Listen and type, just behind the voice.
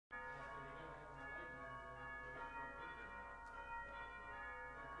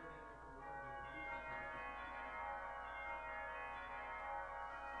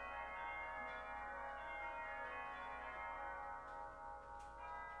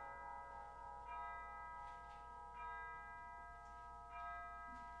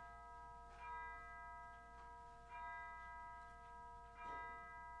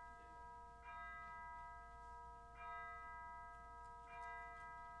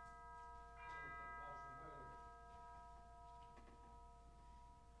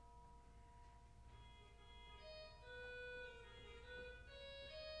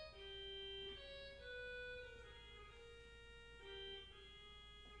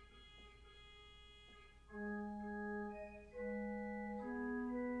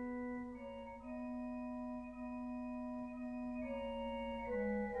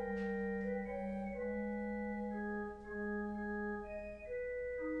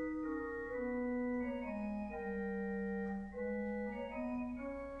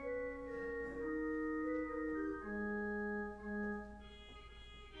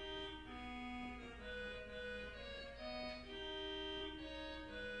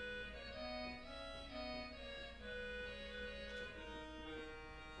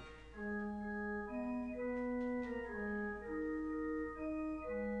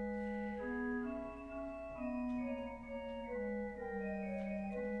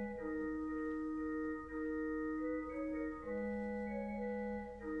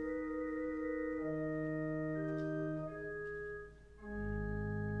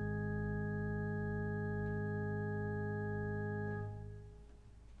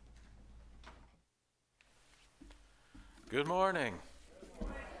Good morning.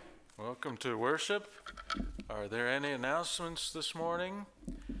 Welcome to worship. Are there any announcements this morning?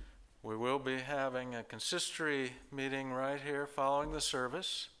 We will be having a consistory meeting right here following the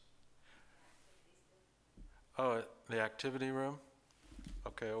service. Oh, the activity room?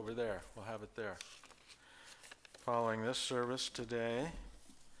 Okay, over there. We'll have it there. Following this service today.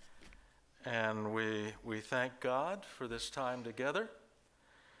 And we thank God for this time together.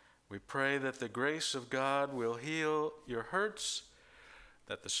 We pray that the grace of God will heal your hurts,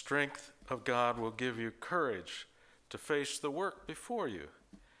 that the strength of God will give you courage to face the work before you,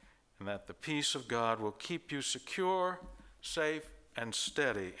 and that the peace of God will keep you secure, safe, and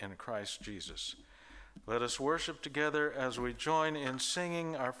steady in Christ Jesus. Let us worship together as we join in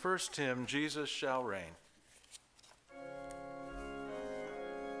singing our first hymn, Jesus Shall Reign.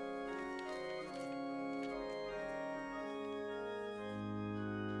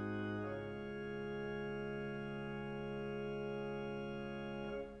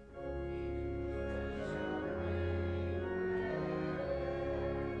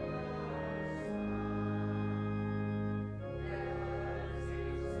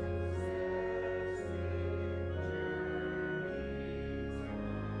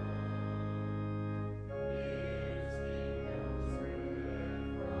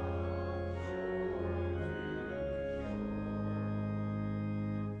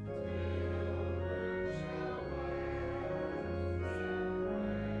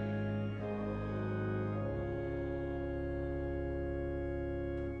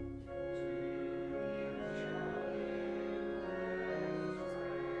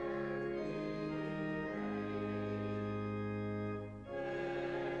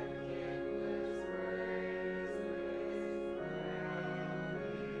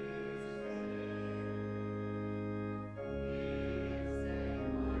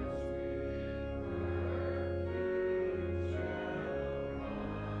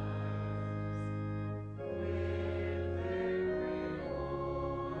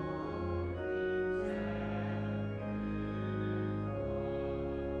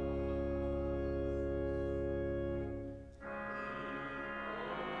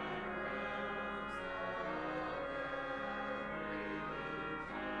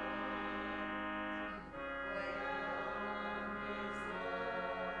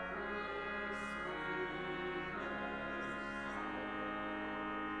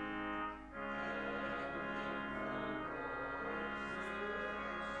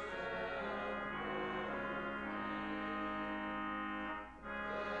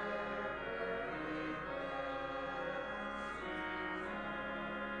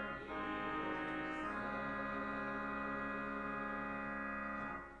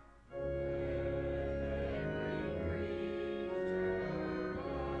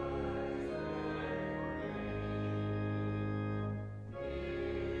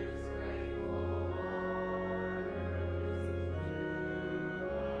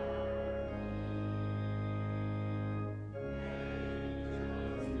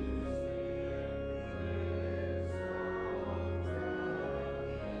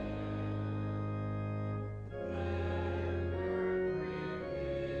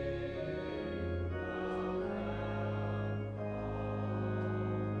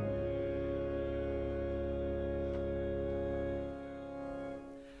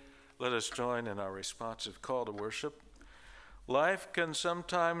 Let us join in our responsive call to worship. Life can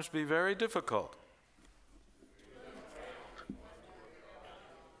sometimes be very difficult.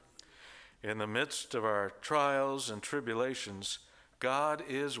 In the midst of our trials and tribulations, God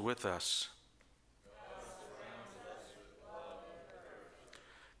is with us.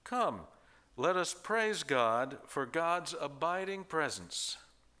 Come, let us praise God for God's abiding presence.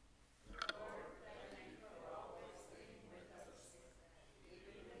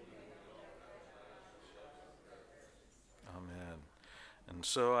 And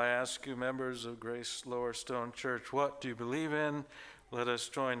so I ask you, members of Grace Lower Stone Church, what do you believe in? Let us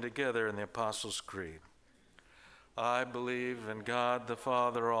join together in the Apostles' Creed. I believe in God the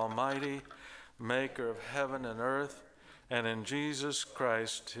Father Almighty, maker of heaven and earth, and in Jesus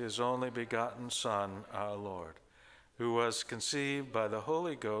Christ, his only begotten Son, our Lord, who was conceived by the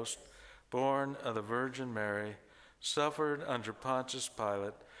Holy Ghost, born of the Virgin Mary, suffered under Pontius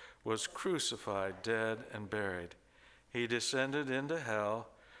Pilate, was crucified, dead, and buried. He descended into hell.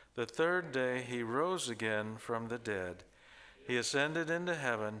 The third day he rose again from the dead. He ascended into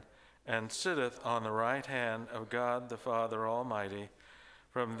heaven and sitteth on the right hand of God the Father Almighty.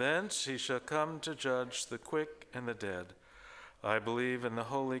 From thence he shall come to judge the quick and the dead. I believe in the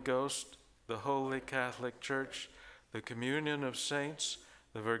Holy Ghost, the Holy Catholic Church, the communion of saints,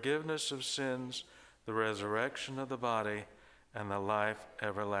 the forgiveness of sins, the resurrection of the body, and the life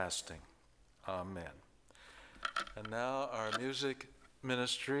everlasting. Amen. And now our music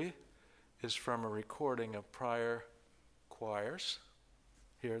ministry is from a recording of prior choirs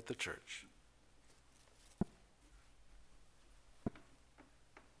here at the church.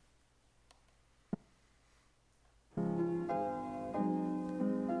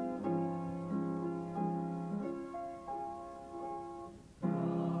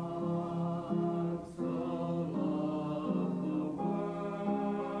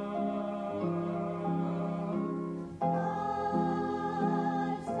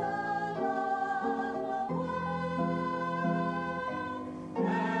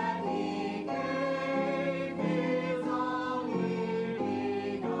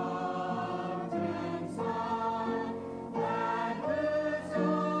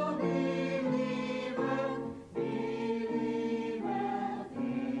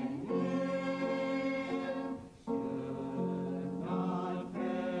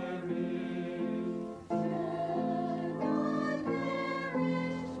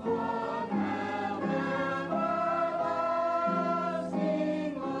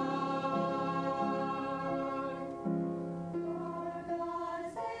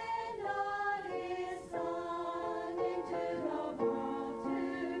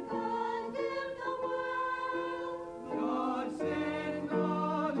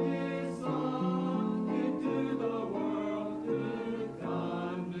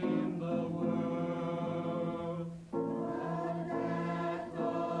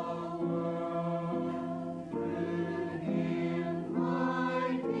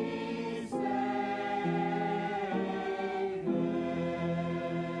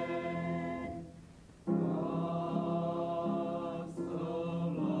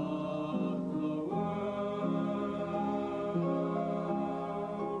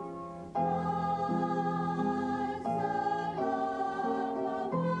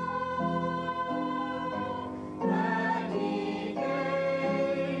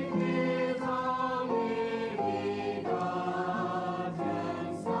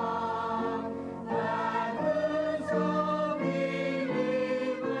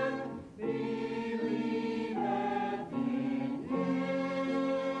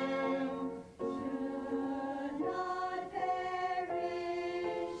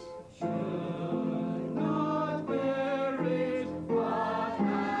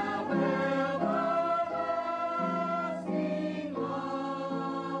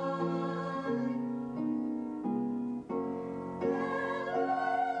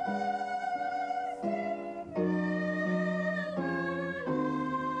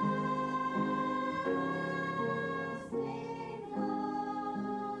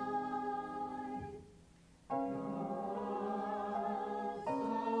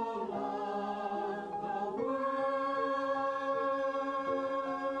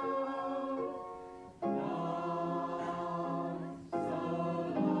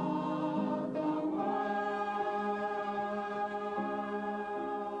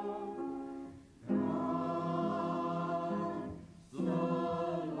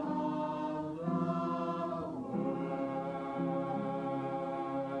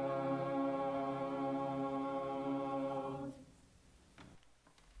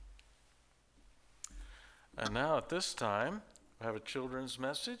 And now at this time, we have a children's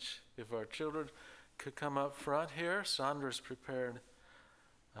message. If our children could come up front here, Sandra's prepared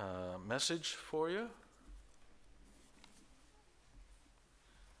a message for you.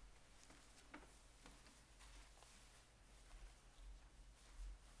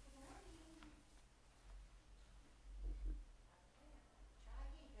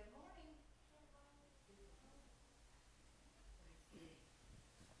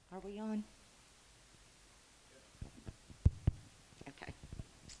 Are we on? Okay.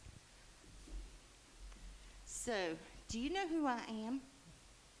 So, do you know who I am?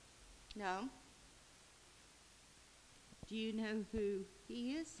 No? Do you know who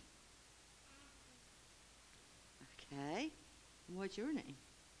he is? Okay. What's your name?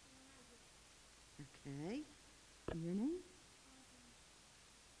 Okay. Your name?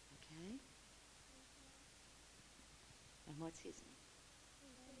 Okay. And what's his name?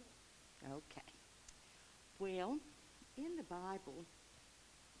 Okay. Well, in the Bible,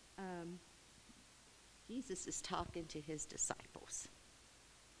 Jesus is talking to his disciples.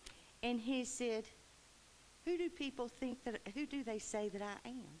 And he said, who do they say that I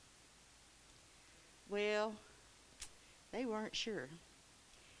am? Well, they weren't sure.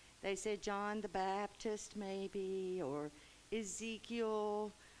 They said John the Baptist maybe, or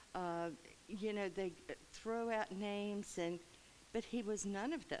Ezekiel, they throw out names, but he was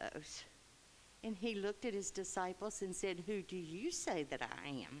none of those. And he looked at his disciples and said, "Who do you say that I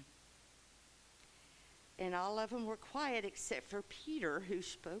am?" And all of them were quiet except for Peter, who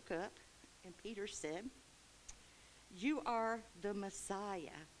spoke up. And Peter said, "You are the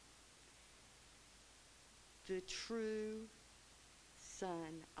Messiah, the true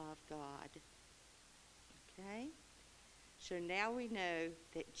Son of God." Okay? So now we know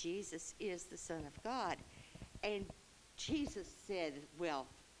that Jesus is the Son of God. And Jesus said, "Well,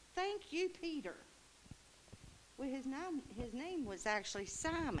 thank you, Peter." Well, his name was actually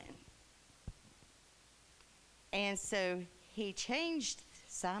Simon. And so he changed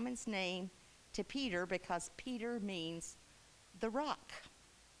Simon's name to Peter because Peter means the rock.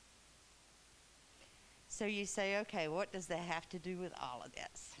 So you say, okay, what does that have to do with all of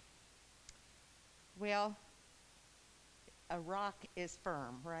this? Well, a rock is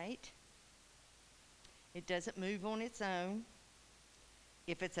firm, right? It doesn't move on its own.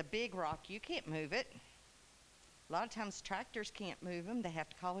 If it's a big rock, you can't move it. A lot of times tractors can't move them. They have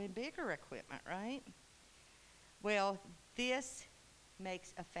to call in bigger equipment, right? Well, this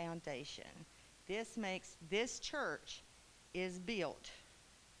makes a foundation. This church is built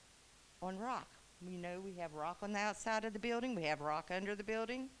on rock. We know we have rock on the outside of the building. We have rock under the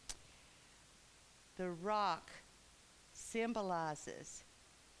building. The rock symbolizes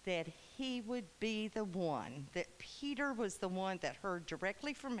that he would be the one, that Peter was the one that heard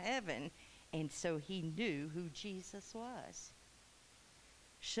directly from heaven, and so he knew who Jesus was.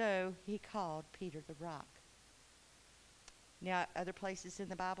 So he called Peter the rock. Now, other places in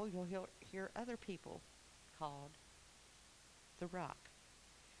the Bible, you'll hear other people called the rock.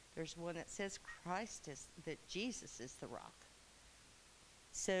 There's one that says that Jesus is the rock.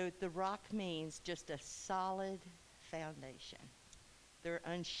 So the rock means just a solid foundation. They're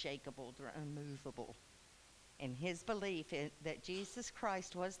unshakable, they're unmovable. And his belief that Jesus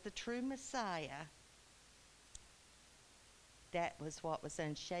Christ was the true Messiah, that was what was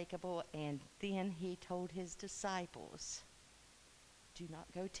unshakable. And then he told his disciples, "Do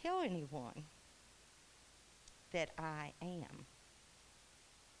not go tell anyone that I am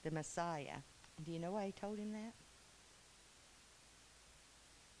the Messiah." And do you know why he told him that?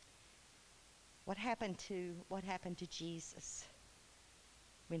 What happened to Jesus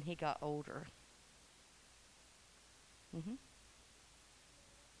when he got older?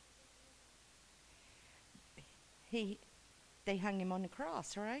 They hung him on the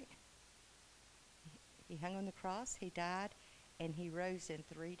cross, right? He hung on the cross, he died, and he rose in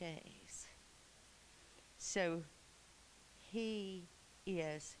 3 days. So he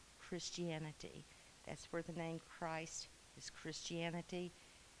is Christianity. That's where the name Christ is, Christianity.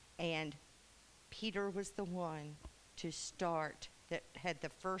 And Peter was the one to start, that had the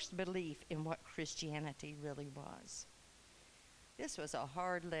first belief in what Christianity really was. This was a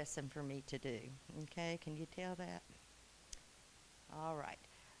hard lesson for me to do. Okay, can you tell that? All right.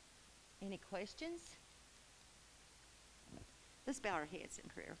 Any questions? Let's bow our heads in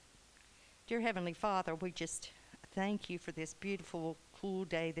prayer. Dear Heavenly Father, we just thank you for this beautiful, cool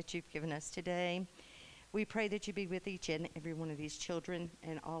day that you've given us today. We pray that you be with each and every one of these children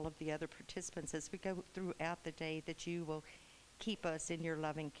and all of the other participants as we go throughout the day, that you will keep us in your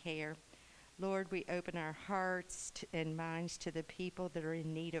loving care. Lord, we open our hearts and minds to the people that are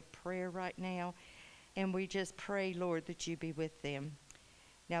in need of prayer right now, and we just pray, Lord, that you be with them.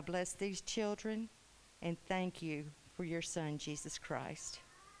 Now bless these children, and thank you for your Son, Jesus Christ.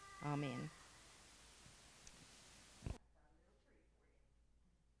 Amen.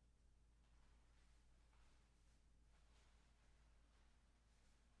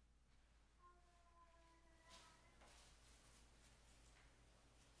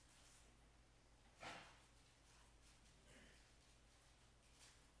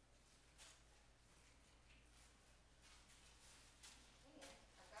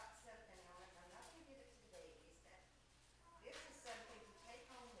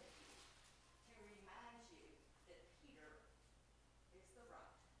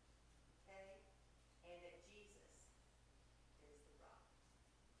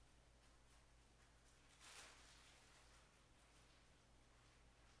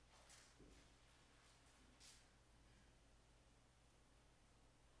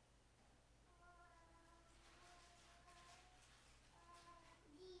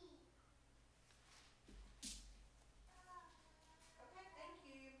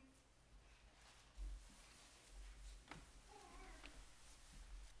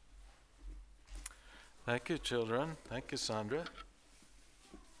 Thank you, children. Thank you, Sandra.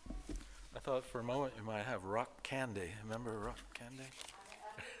 I thought for a moment you might have rock candy. Remember rock candy?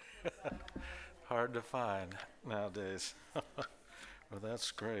 Hard to find nowadays. Well,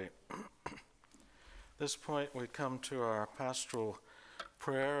 that's great. this point, we come to our pastoral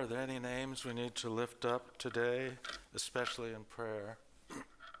prayer. Are there any names we need to lift up today, especially in prayer?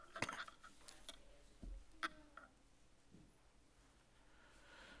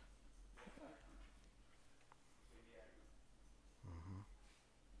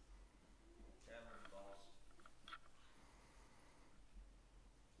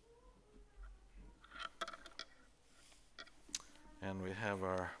 And we have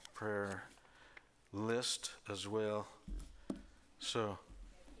our prayer list as well. So,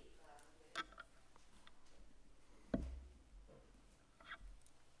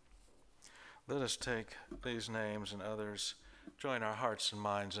 let us take these names and others, join our hearts and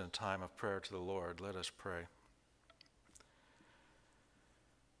minds in a time of prayer to the Lord. Let us pray.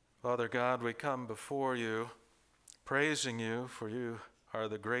 Father God, we come before you, praising you, for you are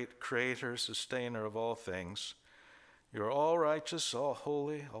the great creator, sustainer of all things. You are all righteous, all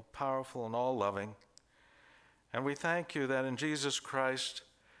holy, all powerful, and all loving. And we thank you that in Jesus Christ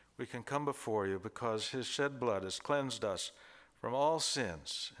we can come before you because his shed blood has cleansed us from all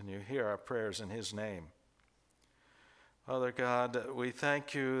sins, and you hear our prayers in his name. Father God, we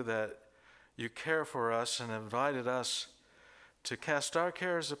thank you that you care for us and invited us to cast our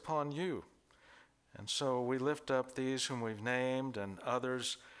cares upon you. And so we lift up these whom we've named and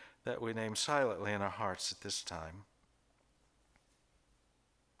others that we name silently in our hearts at this time.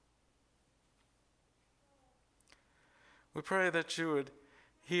 We pray that you would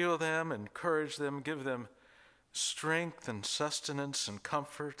heal them, encourage them, give them strength and sustenance and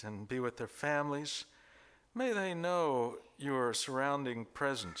comfort, and be with their families. May they know your surrounding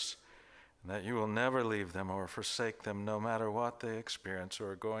presence, and that you will never leave them or forsake them, no matter what they experience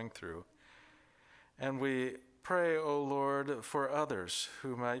or are going through. And we pray, O Lord, for others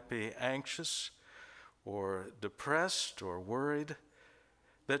who might be anxious or depressed or worried,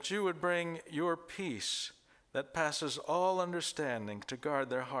 that you would bring your peace that passes all understanding to guard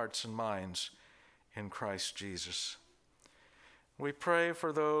their hearts and minds in Christ Jesus. We pray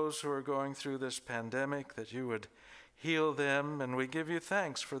for those who are going through this pandemic, that you would heal them, and we give you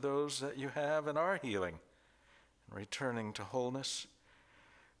thanks for those that you have and are healing and returning to wholeness.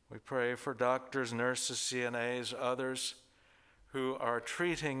 We pray for doctors, nurses, CNAs, others who are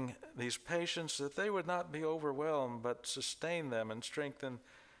treating these patients, that they would not be overwhelmed, but sustain them and strengthen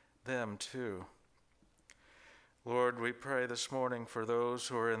them too. Lord, we pray this morning for those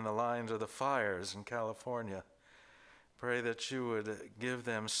who are in the lines of the fires in California. Pray that you would give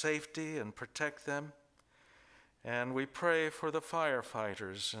them safety and protect them. And we pray for the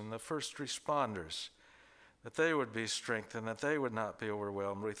firefighters and the first responders, that they would be strengthened, that they would not be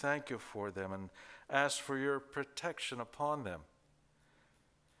overwhelmed. We thank you for them and ask for your protection upon them.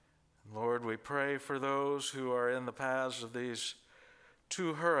 Lord, we pray for those who are in the paths of these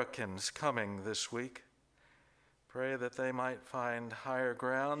 2 hurricanes coming this week. Pray that they might find higher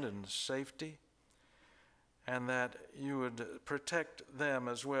ground and safety, and that you would protect them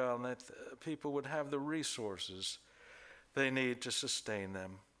as well, and that people would have the resources they need to sustain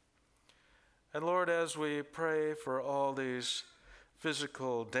them. And Lord, as we pray for all these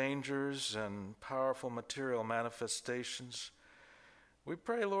physical dangers and powerful material manifestations, we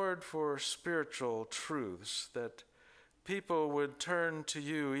pray, Lord, for spiritual truths, that people would turn to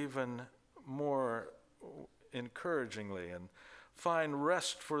you even more encouragingly and find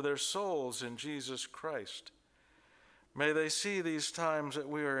rest for their souls in Jesus Christ. May they see these times that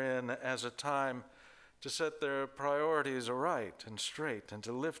we are in as a time to set their priorities aright and straight, and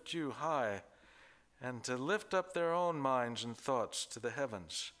to lift you high, and to lift up their own minds and thoughts to the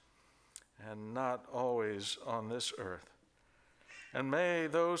heavens, and not always on this earth. And may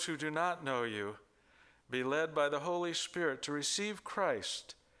those who do not know you be led by the Holy Spirit to receive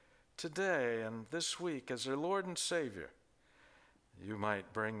Christ today and this week as their Lord and Savior. You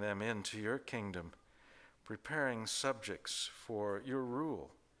might bring them into your kingdom, preparing subjects for your rule.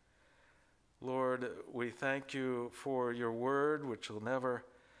 Lord, we thank you for your word, which will never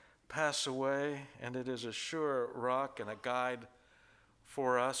pass away, and it is a sure rock and a guide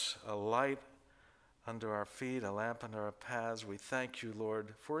for us, a light unto our feet, a lamp unto our paths. We thank you,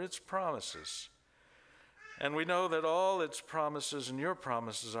 Lord, for its promises. And we know that all its promises and your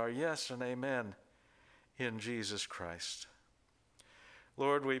promises are yes and amen in Jesus Christ.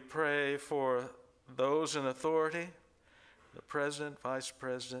 Lord, we pray for those in authority, the president, vice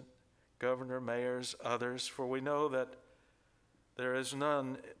president, governor, mayors, others, for we know that there is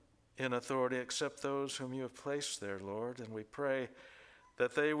none in authority except those whom you have placed there, Lord. And we pray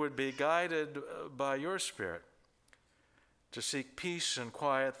that they would be guided by your Spirit to seek peace and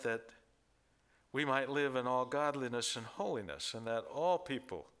quiet, that we might live in all godliness and holiness, and that all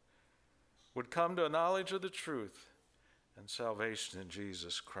people would come to a knowledge of the truth and salvation in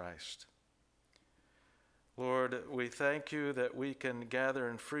Jesus Christ. Lord, we thank you that we can gather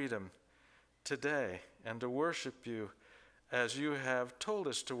in freedom today and to worship you as you have told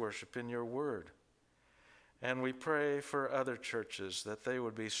us to worship in your word. And we pray for other churches that they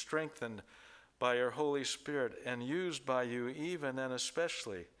would be strengthened by your Holy Spirit and used by you even and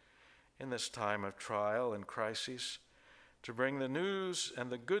especially in this time of trial and crisis to bring the news and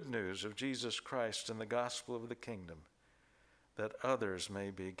the good news of Jesus Christ and the gospel of the kingdom, that others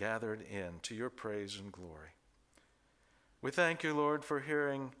may be gathered in to your praise and glory. We thank you, Lord, for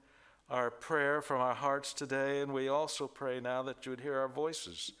hearing our prayer from our hearts today, and we also pray now that you would hear our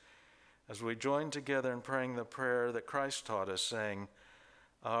voices as we join together in praying the prayer that Christ taught us, saying,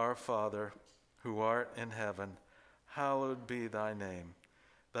 Our Father, who art in heaven, hallowed be thy name.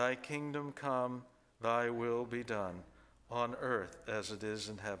 Thy kingdom come, thy will be done, on earth as it is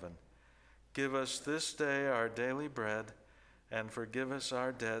in heaven. Give us this day our daily bread, and forgive us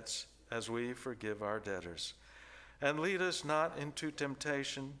our debts as we forgive our debtors. And lead us not into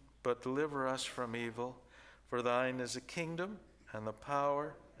temptation, but deliver us from evil. For thine is the kingdom, and the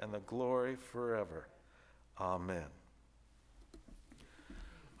power, and the glory forever. Amen.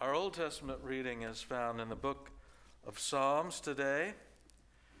 Our Old Testament reading is found in the book of Psalms today,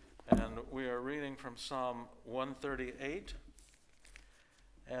 and we are reading from Psalm 138.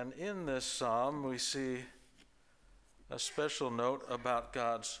 And in this psalm, we see a special note about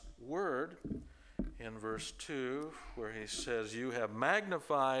God's word in verse 2, where he says, You have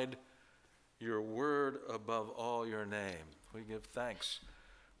magnified your word above all your name. We give thanks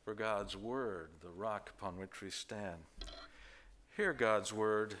for God's word, the rock upon which we stand. Hear God's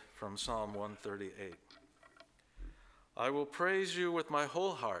word from Psalm 138. I will praise you with my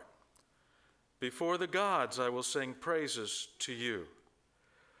whole heart. Before the gods I will sing praises to you.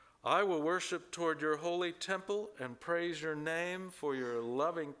 I will worship toward your holy temple and praise your name for your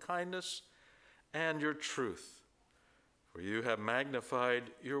loving kindness and your truth. For you have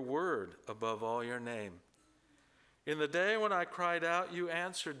magnified your word above all your name. In the day when I cried out, you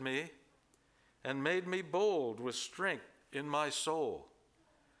answered me and made me bold with strength in my soul.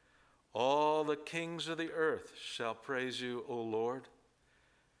 All the kings of the earth shall praise you, O Lord,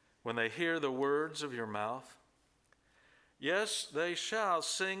 when they hear the words of your mouth. Yes, they shall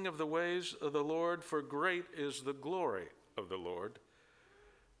sing of the ways of the Lord, for great is the glory of the Lord.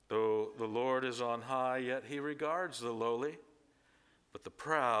 Though the Lord is on high, yet he regards the lowly, but the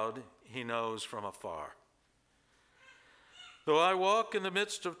proud he knows from afar. Though I walk in the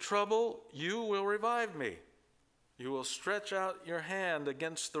midst of trouble, you will revive me. You will stretch out your hand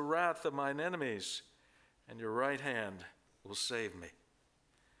against the wrath of mine enemies, and your right hand will save me.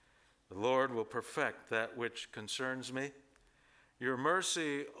 The Lord will perfect that which concerns me. Your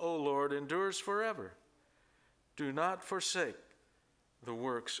mercy, O Lord, endures forever. Do not forsake the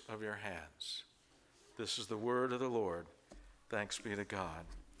works of your hands. This is the word of the Lord. Thanks be to God.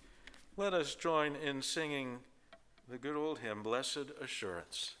 Let us join in singing the good old hymn, Blessed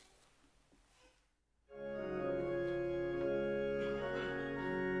Assurance.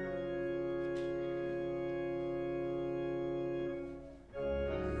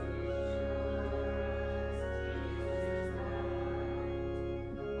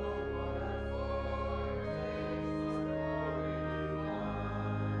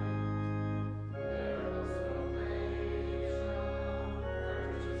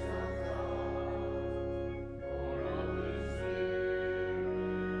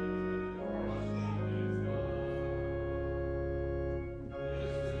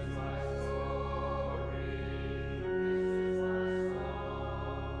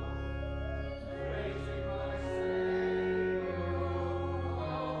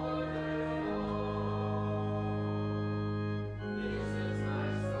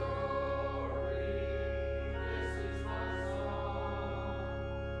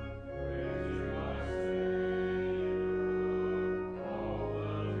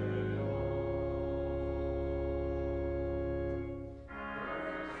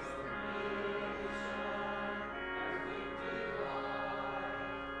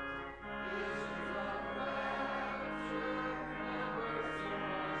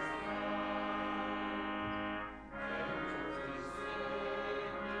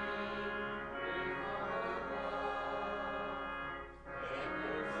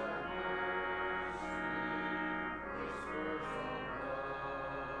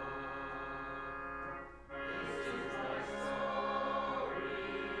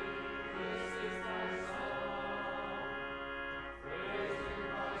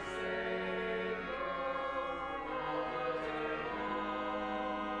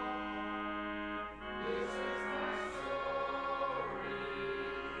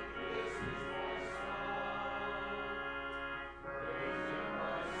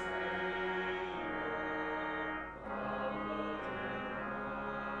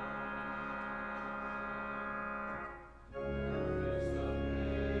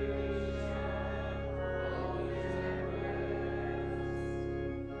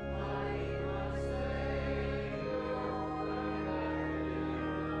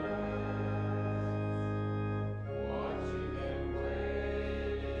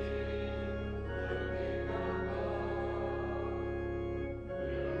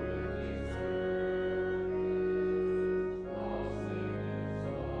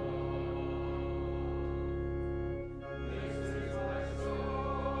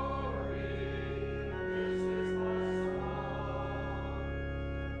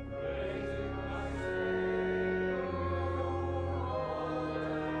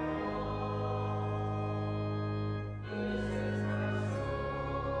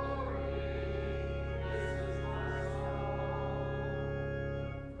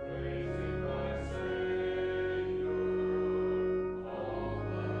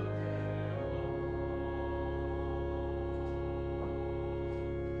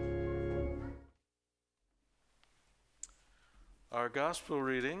 Our gospel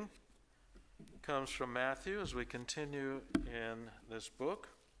reading comes from Matthew as we continue in this book.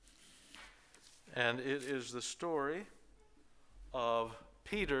 And it is the story of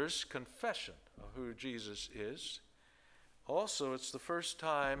Peter's confession of who Jesus is. Also, it's the first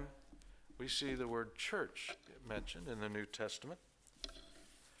time we see the word church mentioned in the New Testament.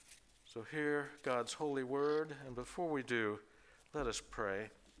 So hear God's holy word, and before we do, let us pray.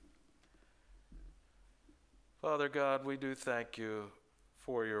 Father God, we do thank you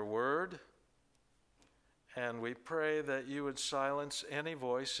for your word, and we pray that you would silence any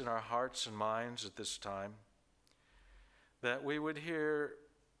voice in our hearts and minds at this time, that we would hear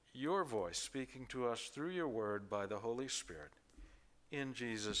your voice speaking to us through your word by the Holy Spirit. In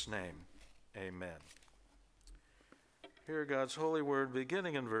Jesus' name, amen. Hear God's holy word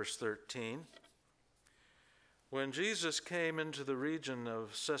beginning in verse 13. When Jesus came into the region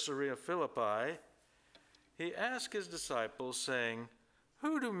of Caesarea Philippi, he asked his disciples, saying,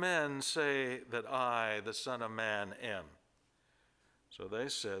 "Who do men say that I, the Son of Man, am?" So they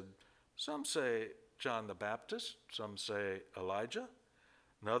said, "Some say John the Baptist, some say Elijah,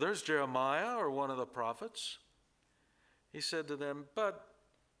 and others Jeremiah or one of the prophets." He said to them, "But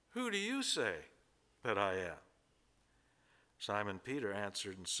who do you say that I am?" Simon Peter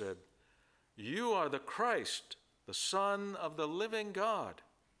answered and said, "You are the Christ, the Son of the living God."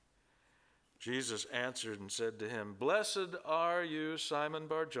 Jesus answered and said to him, "Blessed are you, Simon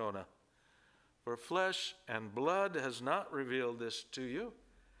Bar-Jonah, for flesh and blood has not revealed this to you,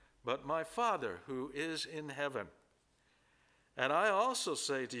 but my Father who is in heaven. And I also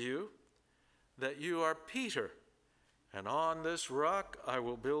say to you that you are Peter, and on this rock I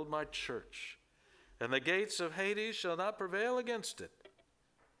will build my church, and the gates of Hades shall not prevail against it.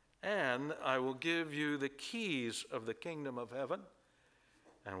 And I will give you the keys of the kingdom of heaven,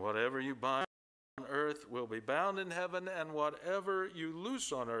 and whatever you bind on earth will be bound in heaven, and whatever you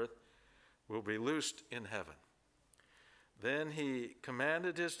loose on earth will be loosed in heaven." Then he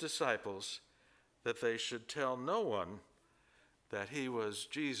commanded his disciples that they should tell no one that he was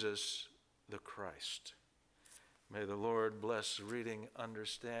Jesus the Christ. May the Lord bless the reading,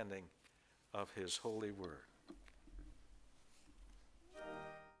 understanding of his holy word.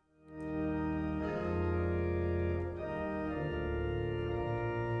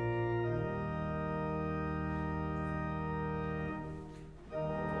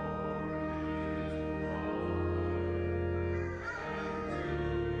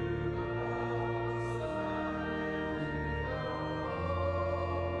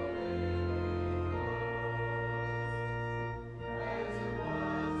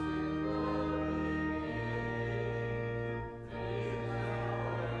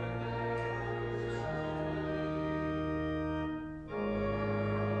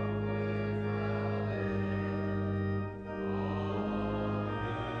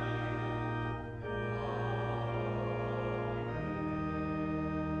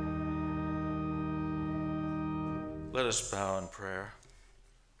 Let us bow in prayer.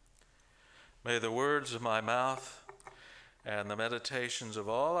 May the words of my mouth and the meditations of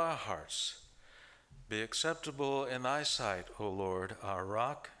all our hearts be acceptable in thy sight, O Lord, our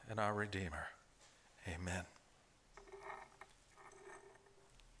rock and our Redeemer. Amen.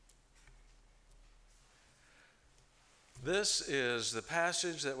 This is the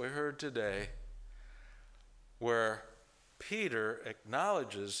passage that we heard today where Peter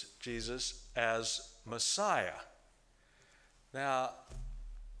acknowledges Jesus as Messiah. Now,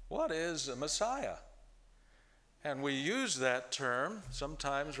 what is a Messiah? And we use that term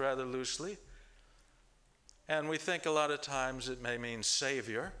sometimes rather loosely, and we think a lot of times it may mean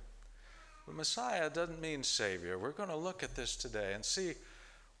Savior. But Messiah doesn't mean Savior. We're going to look at this today and see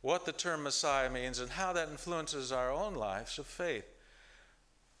what the term Messiah means and how that influences our own lives of faith.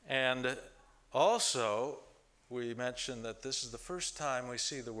 And also, we mentioned that this is the first time we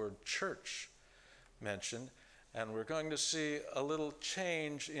see the word church mentioned, and we're going to see a little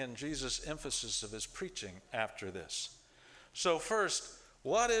change in Jesus' emphasis of his preaching after this. So first,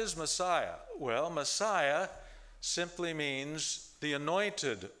 what is Messiah? Well, Messiah simply means the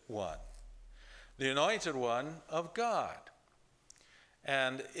anointed one of God.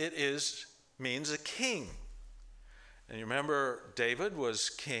 And it means a king. And you remember David was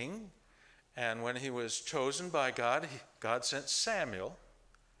king, and when he was chosen by God, God sent Samuel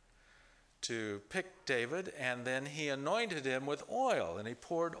to pick David, and then he anointed him with oil, and he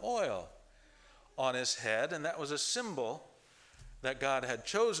poured oil on his head, and that was a symbol that God had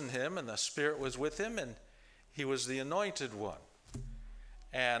chosen him, and the Spirit was with him, and he was the anointed one.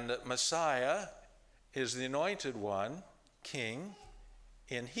 And Messiah is the anointed one, king,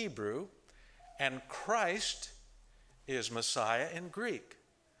 in Hebrew, and Christ is Messiah in Greek.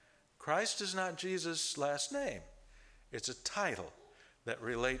 Christ is not Jesus' last name. It's a title that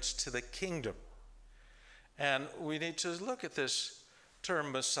relates to the kingdom. And we need to look at this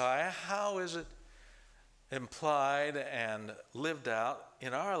term Messiah. How is it implied and lived out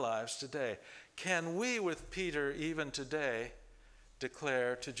in our lives today? Can we, with Peter, even today,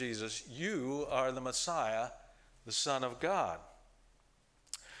 declare to Jesus, "You are the Messiah, the Son of God"?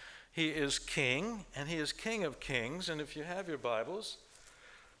 He is King, and he is King of kings. And if you have your Bibles,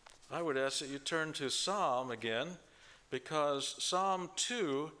 I would ask that you turn to Psalm again, because Psalm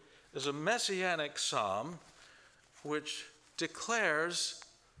 2 is a messianic psalm which declares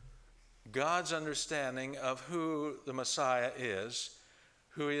God's understanding of who the Messiah is,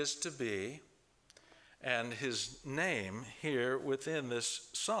 who he is to be, and his name here within this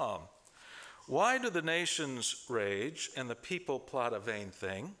psalm. Why do the nations rage and the people plot a vain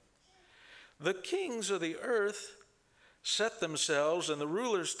thing? The kings of the earth set themselves, and the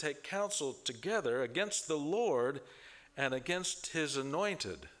rulers take counsel together against the Lord and against his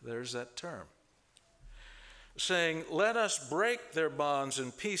anointed. There's that term. Saying, "Let us break their bonds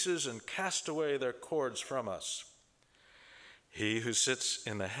in pieces and cast away their cords from us." He who sits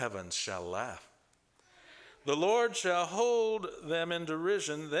in the heavens shall laugh. The Lord shall hold them in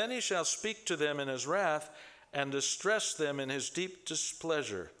derision. Then he shall speak to them in his wrath and distress them in his deep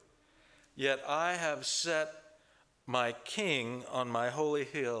displeasure. Yet I have set my king on my holy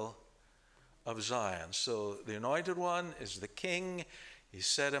hill of Zion. So the anointed one is the king. He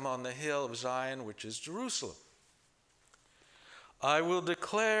set him on the hill of Zion, which is Jerusalem. I will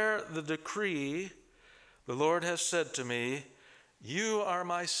declare the decree. The Lord has said to me, "You are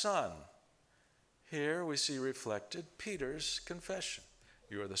my son." Here we see reflected Peter's confession.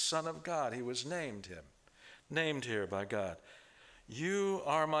 You are the Son of God. He was named here by God. You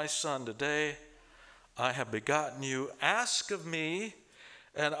are my son. Today I have begotten you. Ask of me,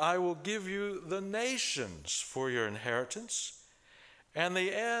 and I will give you the nations for your inheritance and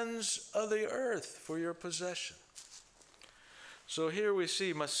the ends of the earth for your possession. So here we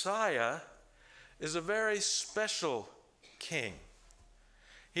see Messiah is a very special king.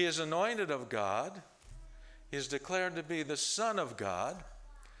 He is anointed of God. He is declared to be the Son of God.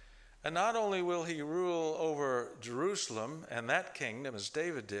 And not only will he rule over Jerusalem and that kingdom as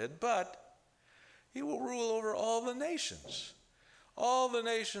David did, but he will rule over all the nations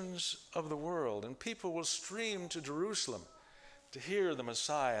of the world. And people will stream to Jerusalem to hear the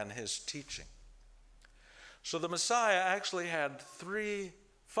Messiah and his teaching. So the Messiah actually had three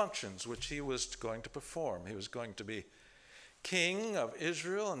functions which he was going to perform. He was going to be king of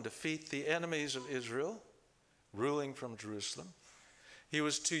Israel and defeat the enemies of Israel, ruling from Jerusalem. He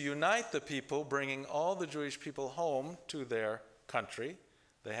was to unite the people, bringing all the Jewish people home to their country.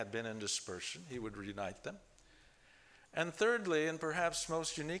 They had been in dispersion. He would reunite them. And thirdly, and perhaps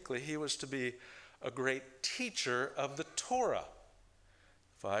most uniquely, he was to be a great teacher of the Torah,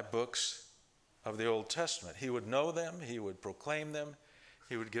 5 books of the Old Testament. He would know them. He would proclaim them.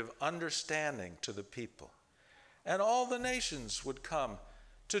 He would give understanding to the people. And all the nations would come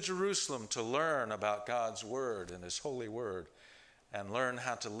to Jerusalem to learn about God's word and his holy word, and learn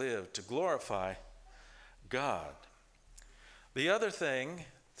how to live, to glorify God. The other thing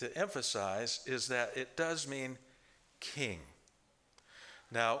to emphasize is that it does mean king.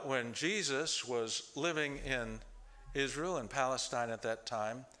 Now, when Jesus was living in Israel and Palestine at that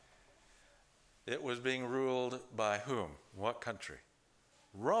time, it was being ruled by whom? What country?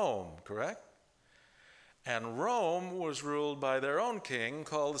 Rome, correct? And Rome was ruled by their own king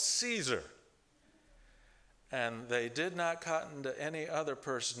called Caesar. And they did not cotton to any other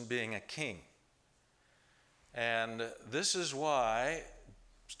person being a king. And this is why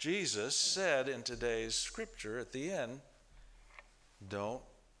Jesus said in today's scripture at the end, "Don't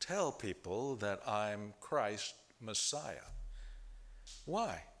tell people that I'm Christ Messiah."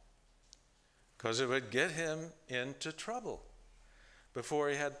 Why? Because it would get him into trouble before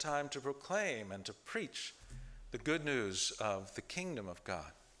he had time to proclaim and to preach the good news of the kingdom of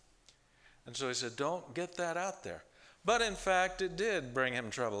God. And so he said, don't get that out there. But in fact, it did bring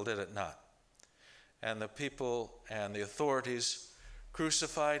him trouble, did it not? And the people and the authorities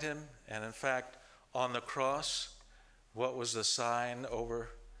crucified him. And in fact, on the cross, what was the sign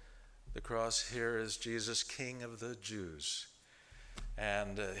over the cross? Here is Jesus, King of the Jews.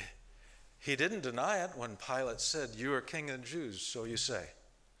 And he didn't deny it when Pilate said, "You are King of the Jews, so you say."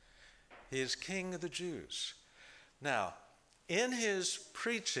 He is King of the Jews. Now, in his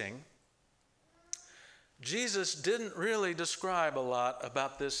preaching, Jesus didn't really describe a lot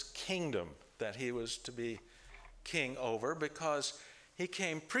about this kingdom that he was to be king over, because he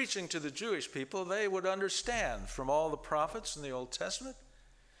came preaching to the Jewish people, they would understand from all the prophets in the Old Testament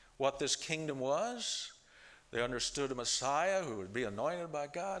what this kingdom was. They understood a Messiah who would be anointed by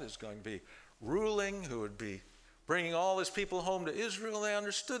God, who's going to be ruling, who would be bringing all his people home to Israel. They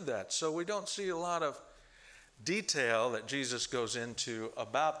understood that. So we don't see a lot of detail that Jesus goes into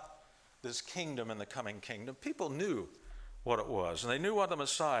about this kingdom and the coming kingdom. People knew what it was, and they knew what the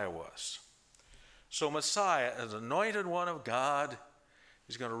Messiah was. So Messiah, as anointed one of God,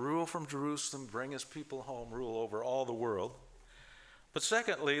 he's going to rule from Jerusalem, bring his people home, rule over all the world. But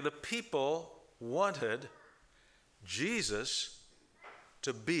secondly, the people wanted Jesus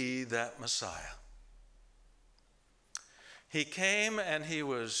to be that Messiah. He came and he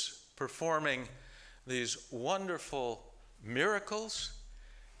was performing these wonderful miracles.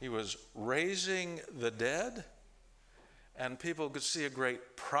 He was raising the dead, and people could see a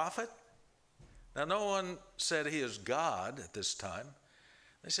great prophet. Now, no one said he is God at this time.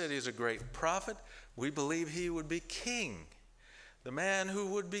 They said he's a great prophet. We believe he would be king, the man who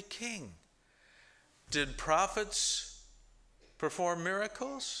would be king. Did prophets perform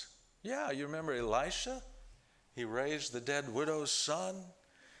miracles? Yeah, you remember Elisha? He raised the dead widow's son.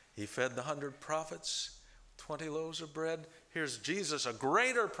 He fed the 100 prophets, 20 loaves of bread. Here's Jesus, a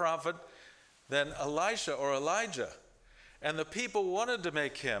greater prophet than Elisha or Elijah. And the people wanted to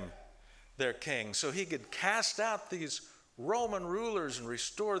make him their king so he could cast out these Roman rulers and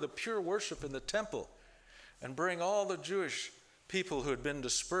restore the pure worship in the temple and bring all the Jewish people who had been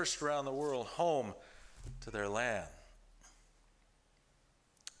dispersed around the world home to their land.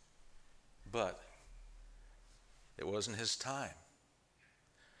 But it wasn't his time.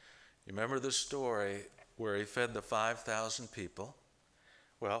 You remember the story where he fed the 5,000 people?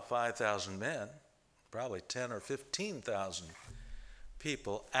 Well, 5,000 men, probably 10 or 15,000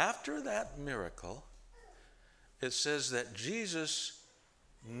 people. After that miracle, it says that Jesus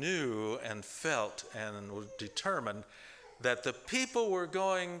knew and felt and was determined that the people were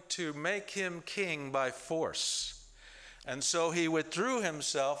going to make him king by force. And so he withdrew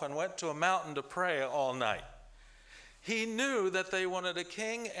himself and went to a mountain to pray all night. He knew that they wanted a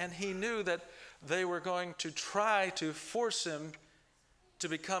king, and he knew that they were going to try to force him to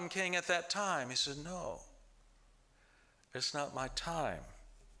become king at that time. He said, no, it's not my time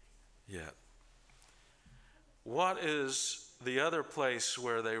yet. What is the other place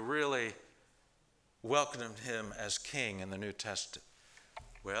where they really welcomed him as king in the New Testament?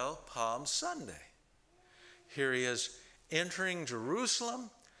 Well, Palm Sunday. Here he is entering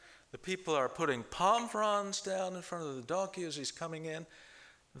Jerusalem. The people are putting palm fronds down in front of the donkey as he's coming in.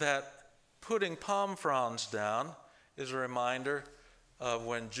 That putting palm fronds down is a reminder of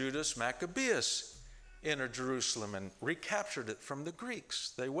when Judas Maccabeus entered Jerusalem and recaptured it from the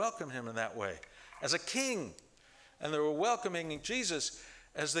Greeks. They welcomed him in that way as a king. And they were welcoming Jesus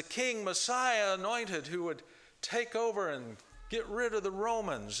as the king Messiah anointed who would take over and get rid of the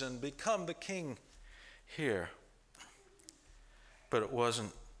Romans and become the king here. But it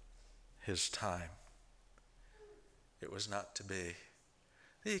wasn't his time. It was not to be.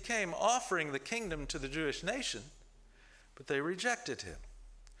 He came offering the kingdom to the Jewish nation, but they rejected him.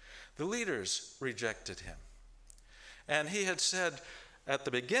 The leaders rejected him. And he had said at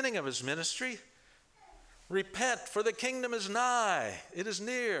the beginning of his ministry, repent, for the kingdom is nigh. It is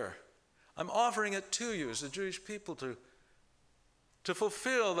near. I'm offering it to you as the Jewish people to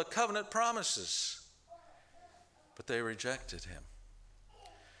fulfill the covenant promises. But they rejected him.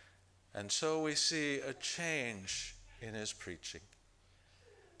 And so we see a change in his preaching.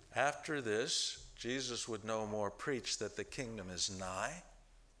 After this, Jesus would no more preach that the kingdom is nigh.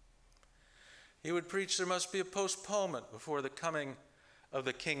 He would preach there must be a postponement before the coming of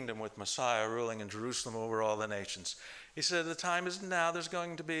the kingdom with Messiah ruling in Jerusalem over all the nations. He said the time is now. There's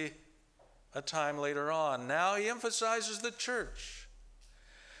going to be a time later on. Now he emphasizes the church.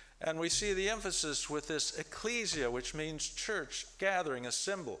 And we see the emphasis with this ecclesia, which means church, gathering,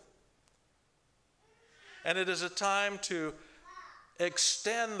 assemble. And it is a time to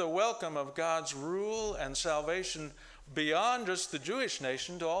extend the welcome of God's rule and salvation beyond just the Jewish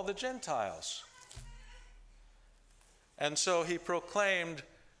nation to all the Gentiles. And so he proclaimed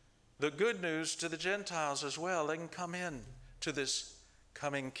the good news to the Gentiles as well. They can come in to this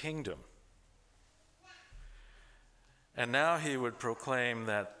coming kingdom. And now he would proclaim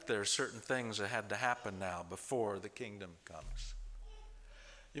that there are certain things that had to happen now before the kingdom comes.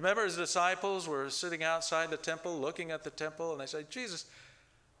 You remember his disciples were sitting outside the temple, looking at the temple, and they said, Jesus,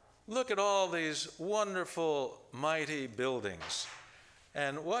 look at all these wonderful, mighty buildings.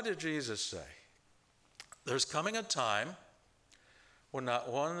 And what did Jesus say? There's coming a time when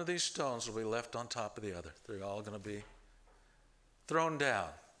not one of these stones will be left on top of the other. They're all going to be thrown down.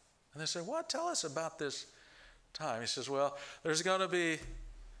 And they say, what? Tell us about this time. He says, well, there's going to be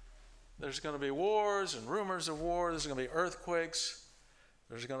wars and rumors of war. There's going to be earthquakes.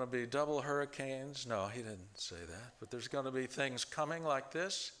 There's going to be double hurricanes. No, he didn't say that. But there's going to be things coming like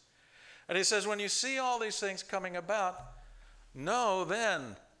this. And he says, when you see all these things coming about, know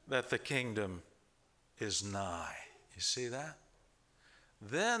then that the kingdom is nigh. You see that?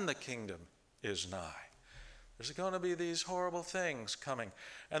 Then the kingdom is nigh. There's going to be these horrible things coming.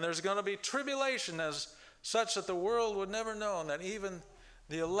 And there's going to be tribulation as such that the world would never know, and that even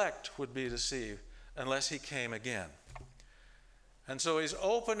the elect would be deceived unless he came again. And so he's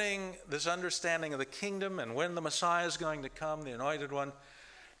opening this understanding of the kingdom and when the Messiah is going to come, the anointed one,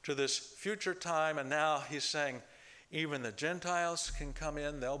 to this future time. And now he's saying even the Gentiles can come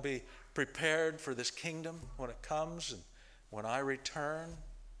in. They'll be prepared for this kingdom when it comes and when I return,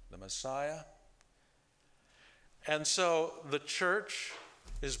 the Messiah. And so the church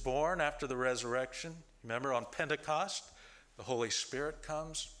is born after the resurrection. Remember, on Pentecost, the Holy Spirit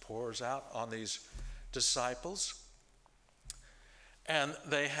comes, pours out on these disciples. And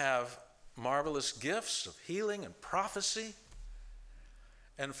they have marvelous gifts of healing and prophecy.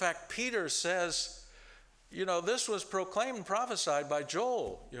 In fact, Peter says, you know, this was proclaimed and prophesied by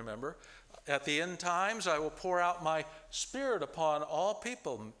Joel, you remember. At the end times, I will pour out my spirit upon all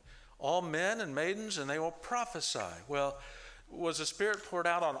people, all men and maidens, and they will prophesy. Well, was the Spirit poured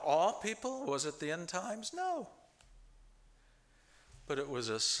out on all people? Was it the end times? No. But it was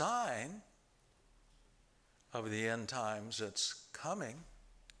a sign of the end times that's coming.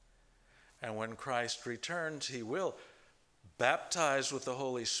 And when Christ returns, he will baptize with the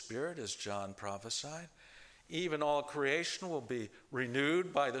Holy Spirit, as John prophesied. Even all creation will be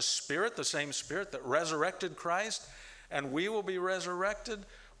renewed by the Spirit, the same Spirit that resurrected Christ. And we will be resurrected.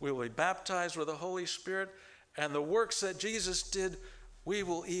 We will be baptized with the Holy Spirit. And the works that Jesus did, we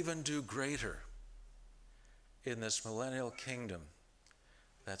will even do greater in this millennial kingdom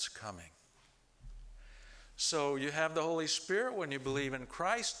that's coming. So you have the Holy Spirit when you believe in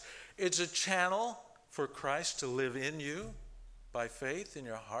Christ. It's a channel for Christ to live in you by faith in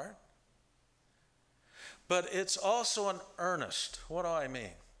your heart. But it's also an earnest. What do I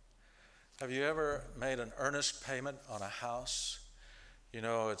mean? Have you ever made an earnest payment on a house? You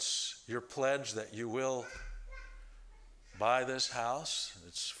know, it's your pledge that you will buy this house.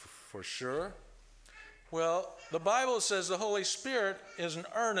 It's for sure. Well, the Bible says the Holy Spirit is an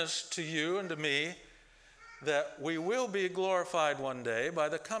earnest to you and to me that we will be glorified one day by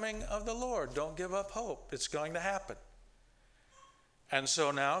the coming of the Lord. Don't give up hope. It's going to happen. And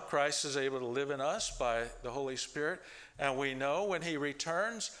so now Christ is able to live in us by the Holy Spirit, and we know when he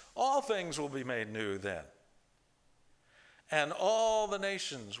returns, all things will be made new then. And all the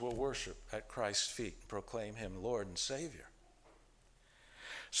nations will worship at Christ's feet and proclaim him Lord and Savior.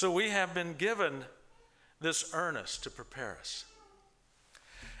 So we have been given this earnest to prepare us.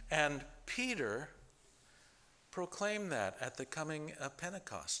 And Peter proclaimed that at the coming of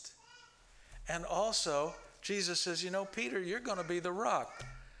Pentecost. And also, Jesus says, you know, Peter, you're going to be the rock,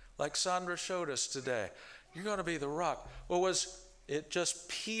 like Sandra showed us today. You're going to be the rock. Well, was it just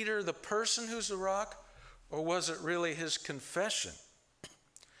Peter, the person, who's the rock? Or was it really his confession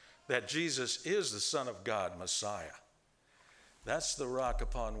that Jesus is the Son of God, Messiah? That's the rock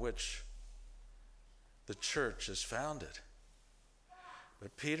upon which the church is founded.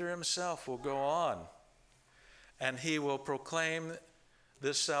 But Peter himself will go on, and he will proclaim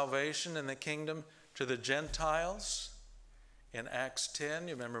this salvation in the kingdom to the Gentiles. In Acts 10,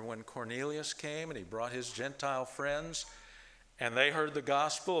 you remember when Cornelius came and he brought his Gentile friends, and they heard the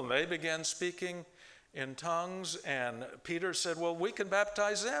gospel and they began speaking in tongues, and Peter said, well, we can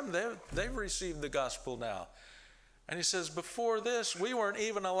baptize them. They've received the gospel now. And he says, before this, we weren't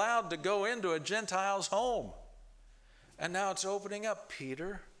even allowed to go into a Gentile's home. And now it's opening up.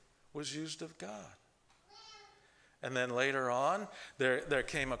 Peter was used of God. And then later on, there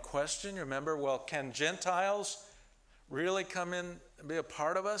came a question. You remember, well, can Gentiles really come in and be a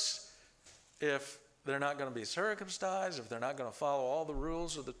part of us if they're not going to be circumcised, if they're not going to follow all the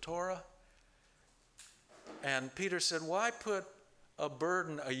rules of the Torah? And Peter said, why put a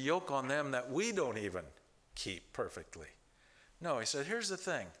burden, a yoke on them that we don't even keep perfectly? No, he said, here's the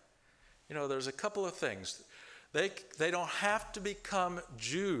thing. You know, there's a couple of things. They don't have to become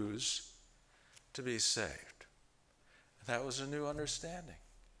Jews to be saved. That was a new understanding.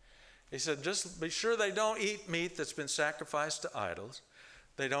 He said, just be sure they don't eat meat that's been sacrificed to idols.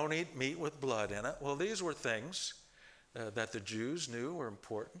 They don't eat meat with blood in it. Well, these were things that the Jews knew were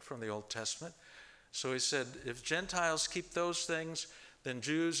important from the Old Testament. So he said, if Gentiles keep those things, then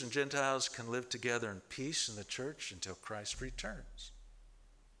Jews and Gentiles can live together in peace in the church until Christ returns.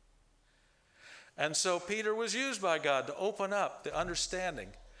 And so Peter was used by God to open up the understanding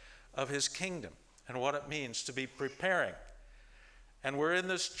of his kingdom and what it means to be preparing. And we're in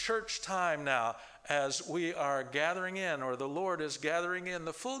this church time now as we are gathering in, or the Lord is gathering in,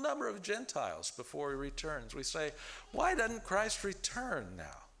 the full number of Gentiles before he returns. We say, why doesn't Christ return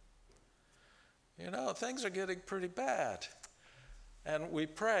now? You know, things are getting pretty bad. And we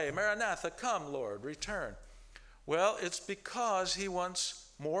pray, Maranatha, come, Lord, return. Well, it's because he wants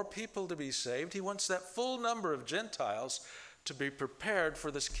more people to be saved. He wants that full number of Gentiles to be prepared for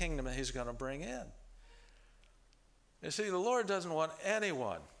this kingdom that he's going to bring in. You see, the Lord doesn't want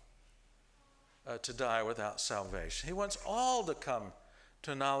anyone to die without salvation. He wants all to come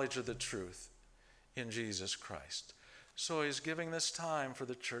to knowledge of the truth in Jesus Christ. So he's giving this time for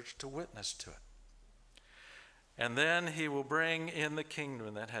the church to witness to it. And then he will bring in the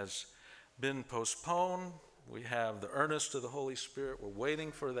kingdom that has been postponed. We have the earnest of the Holy Spirit. We're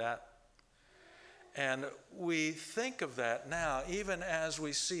waiting for that. And we think of that now, even as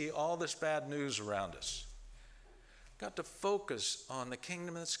we see all this bad news around us. Got to focus on the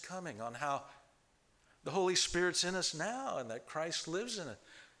kingdom that's coming, on how the Holy Spirit's in us now and that Christ lives in it.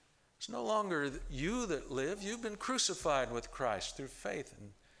 It's no longer you that live. You've been crucified with Christ through faith.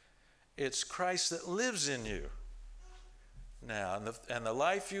 And it's Christ that lives in you now. And the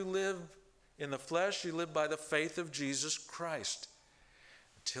life you live in the flesh, you live by the faith of Jesus Christ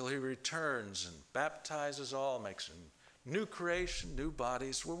until he returns and baptizes all, makes a new creation, new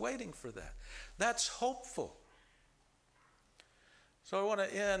bodies. We're waiting for that. That's hopeful. So I want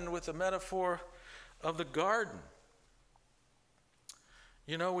to end with the metaphor of the garden.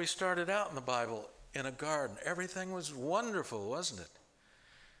 You know, we started out in the Bible in a garden. Everything was wonderful, wasn't it?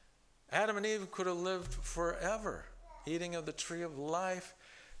 Adam and Eve could have lived forever, eating of the tree of life.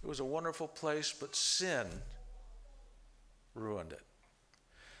 It was a wonderful place, but sin ruined it.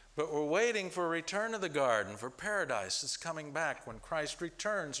 But we're waiting for a return of the garden, for paradise that's coming back when Christ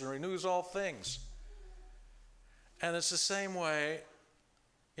returns and renews all things. And it's the same way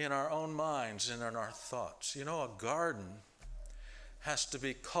in our own minds and in our thoughts. You know, a garden has to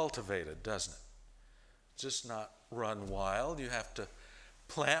be cultivated, doesn't it? Just not run wild. You have to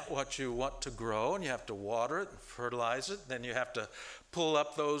plant what you want to grow, and you have to water it and fertilize it. Then you have to pull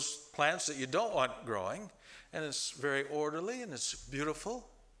up those plants that you don't want growing, and it's very orderly and it's beautiful.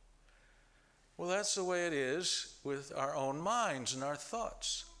 Well, that's the way it is with our own minds and our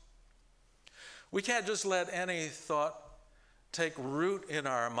thoughts. We can't just let any thought take root in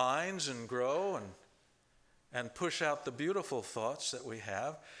our minds and grow and push out the beautiful thoughts that we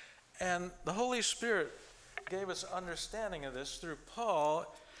have. And the Holy Spirit gave us understanding of this through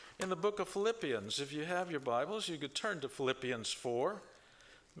Paul in the book of Philippians. If you have your Bibles, you could turn to Philippians 4.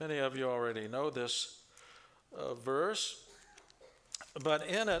 Many of you already know this verse. But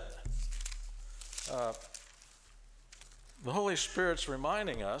in it, the Holy Spirit's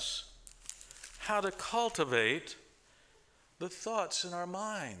reminding us how to cultivate the thoughts in our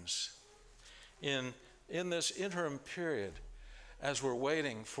minds in this interim period as we're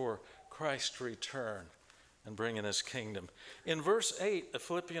waiting for Christ to return and bring in his kingdom. In verse 8 of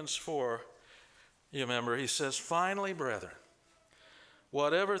Philippians 4, you remember, he says, "Finally, brethren,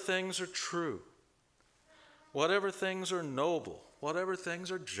 whatever things are true, whatever things are noble, whatever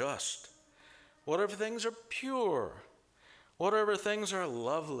things are just, whatever things are pure, whatever things are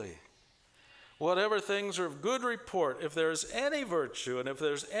lovely, whatever things are of good report, if there is any virtue and if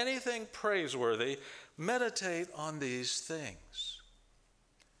there's anything praiseworthy, meditate on these things."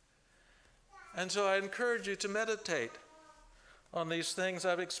 And so I encourage you to meditate on these things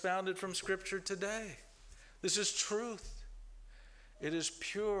I've expounded from Scripture today. This is truth. It is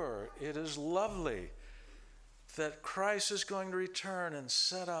pure. It is lovely that Christ is going to return and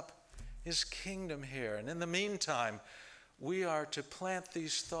set up his kingdom here. And in the meantime, we are to plant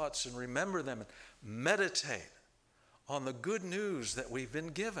these thoughts and remember them and meditate on the good news that we've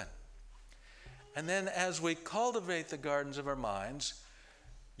been given. And then as we cultivate the gardens of our minds,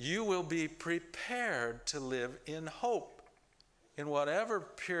 you will be prepared to live in hope in whatever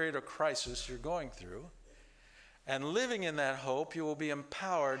period of crisis you're going through. And living in that hope, you will be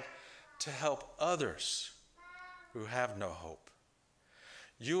empowered to help others who have no hope.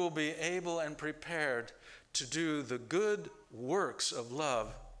 You will be able and prepared to do the good works of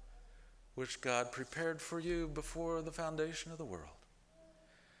love which God prepared for you before the foundation of the world.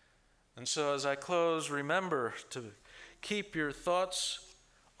 And so as I close, remember to keep your thoughts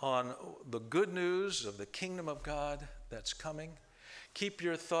on the good news of the kingdom of God that's coming. Keep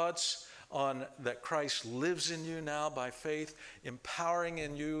your thoughts on that Christ lives in you now by faith, empowering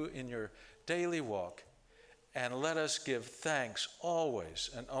in you in your daily walk. And let us give thanks always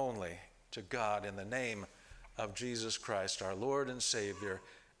and only to God in the name of Jesus Christ, our Lord and Savior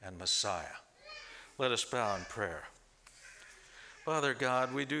and Messiah. Let us bow in prayer. Father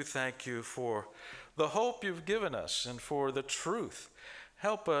God, we do thank you for the hope you've given us and for the truth.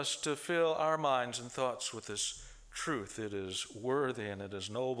 Help us to fill our minds and thoughts with this truth. It is worthy and it is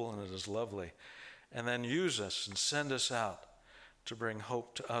noble and it is lovely. And then use us and send us out to bring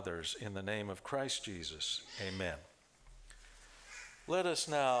hope to others in the name of Christ Jesus. Amen. Let us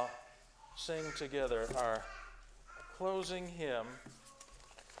now sing together our closing hymn,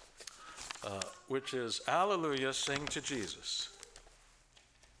 which is Alleluia, Sing to Jesus.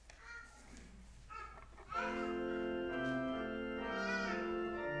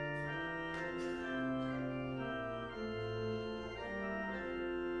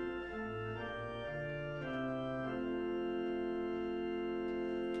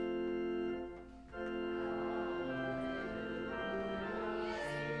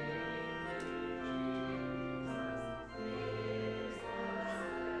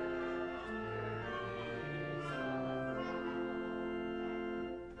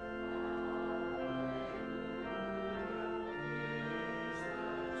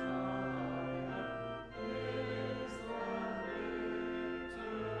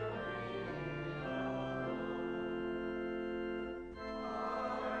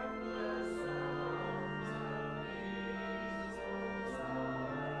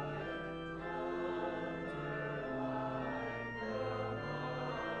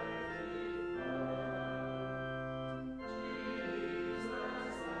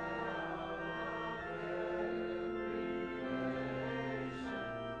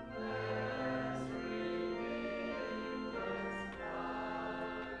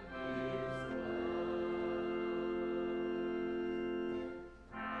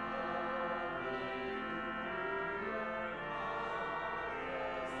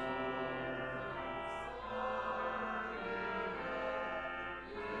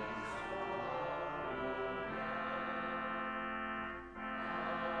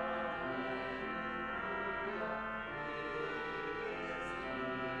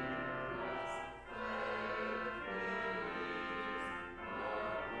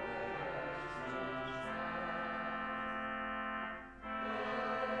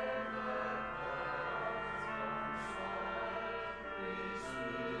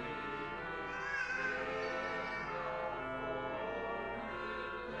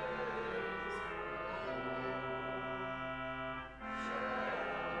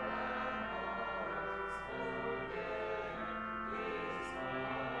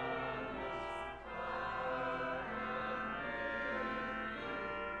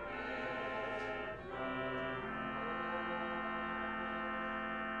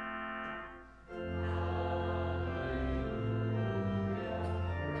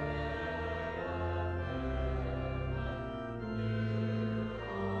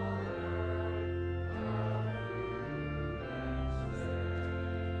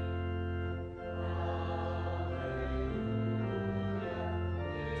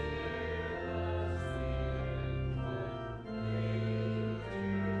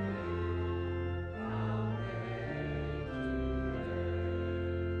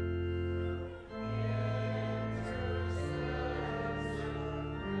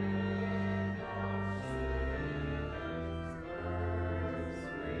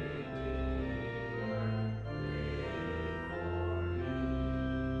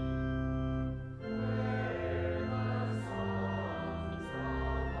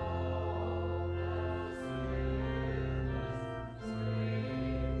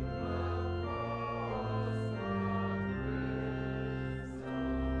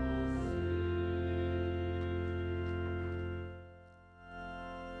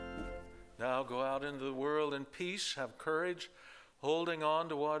 Now go out into the world in peace, have courage, holding on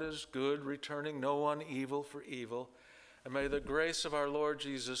to what is good, returning no one evil for evil. And may the grace of our Lord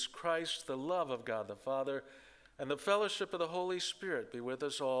Jesus Christ, the love of God the Father, and the fellowship of the Holy Spirit be with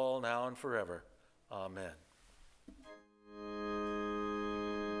us all now and forever. Amen.